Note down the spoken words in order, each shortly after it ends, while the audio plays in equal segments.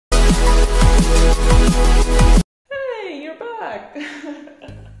back.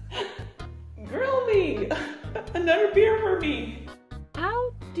 Grill me! Another beer for me!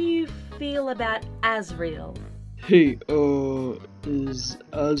 How do you feel about Azrael? Hey, is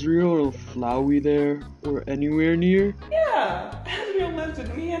Azrael or Flowey there or anywhere near? Yeah, Azrael lives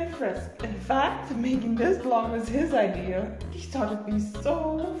with me and Frisk. In fact, making this vlog was his idea. He thought it'd be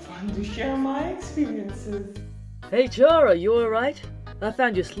so fun to share my experiences. Hey Chara, you alright? I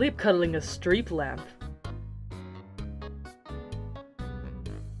found you sleep cuddling a street lamp.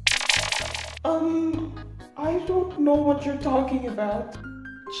 I don't know what you're talking about.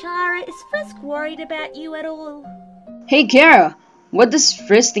 Chara, is Frisk worried about you at all? Hey Chara, what does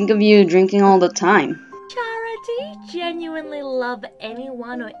Frisk think of you drinking all the time? Chara, do you genuinely love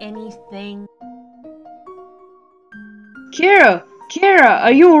anyone or anything? Chara,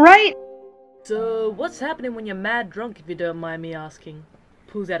 are you alright? So, what's happening when you're mad drunk, if you don't mind me asking?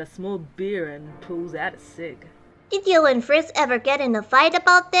 Pulls out a small beer and pulls out a cig. Did you and Frisk ever get in a fight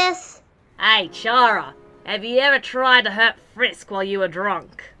about this? Hey Chara, have you ever tried to hurt Frisk while you were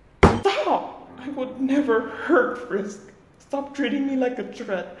drunk? Stop! I would never hurt Frisk. Stop treating me like a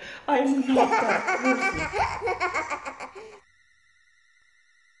threat. I'm not that person.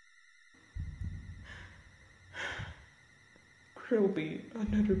 Krillby,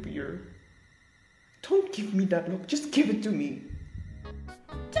 another beer. Don't give me that look, just give it to me.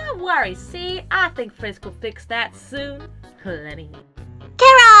 Don't worry, see? I think Frisk will fix that soon. Plenty.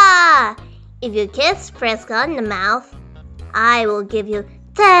 Chara! If you kiss Frisk on the mouth, I will give you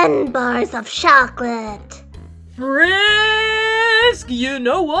 10 bars of chocolate. Frisk, you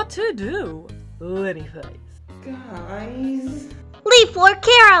know what to do. Lenny face. Guys... Leave poor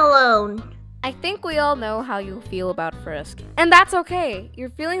Chara alone. I think we all know how you feel about Frisk. And that's okay. Your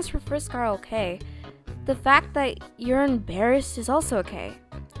feelings for Frisk are okay. The fact that you're embarrassed is also okay.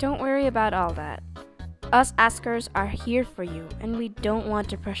 Don't worry about all that. Us askers are here for you, and we don't want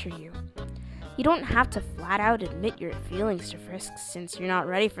to pressure you. You don't have to flat out admit your feelings to Frisk since you're not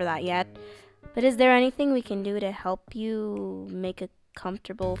ready for that yet. But is there anything we can do to help you make a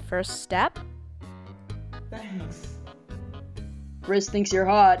comfortable first step? Thanks. Frisk thinks you're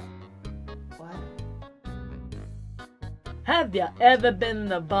hot. What? Have you ever been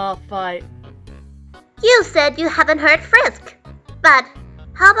in a bar fight? You said you haven't hurt Frisk. But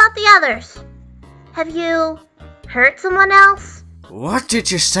how about the others? Have you hurt someone else? What did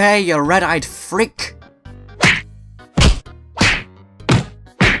you say, you red-eyed freak?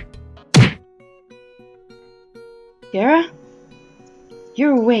 Chara?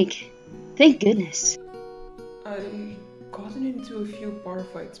 You're awake. Thank goodness. I gotten into a few bar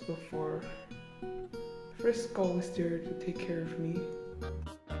fights before. Frisk always there to take care of me.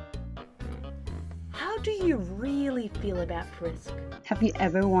 How do you really feel about Frisk? Have you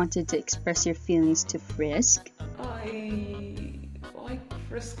ever wanted to express your feelings to Frisk? I like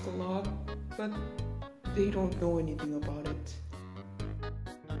Frisk a lot, but they don't know anything about it.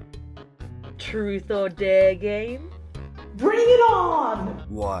 Truth or dare game? Bring it on!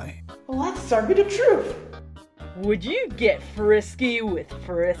 Why? Let's start with the truth. Would you get frisky with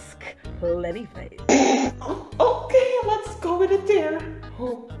Frisk? Lenny face. Okay, let's go with it there.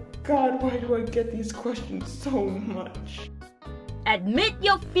 Oh God, why do I get these questions so much? Admit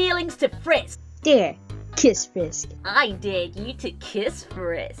your feelings to Frisk. Dare. Kiss Frisk. I dare you to kiss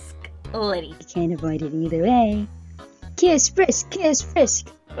Frisk. Lenny. You can't avoid it either way. Kiss Frisk, kiss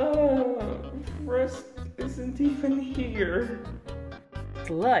Frisk. Frisk isn't even here.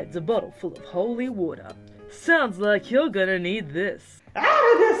 Slides a bottle full of holy water. Sounds like you're gonna need this.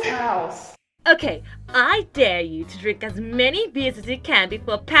 Out of this house! Okay, I dare you to drink as many beers as you can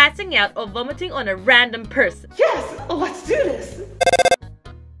before passing out or vomiting on a random person. Yes, let's do this!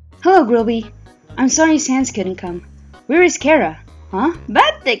 Hello, Groby. I'm sorry Sans couldn't come. Where is Chara? Huh?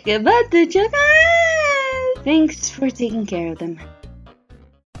 Thanks for taking care of them.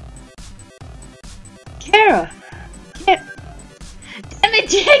 Chara! Damn it,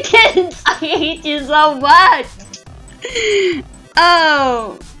 chickens! I hate you so much!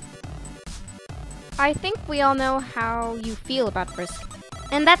 Oh! I think we all know how you feel about Frisk.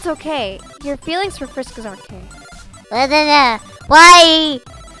 And that's okay. Your feelings for Frisk is okay. Why?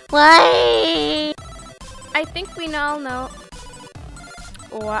 Why? I think we all know.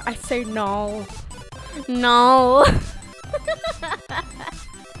 What? I say no. No.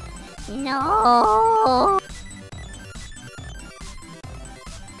 No.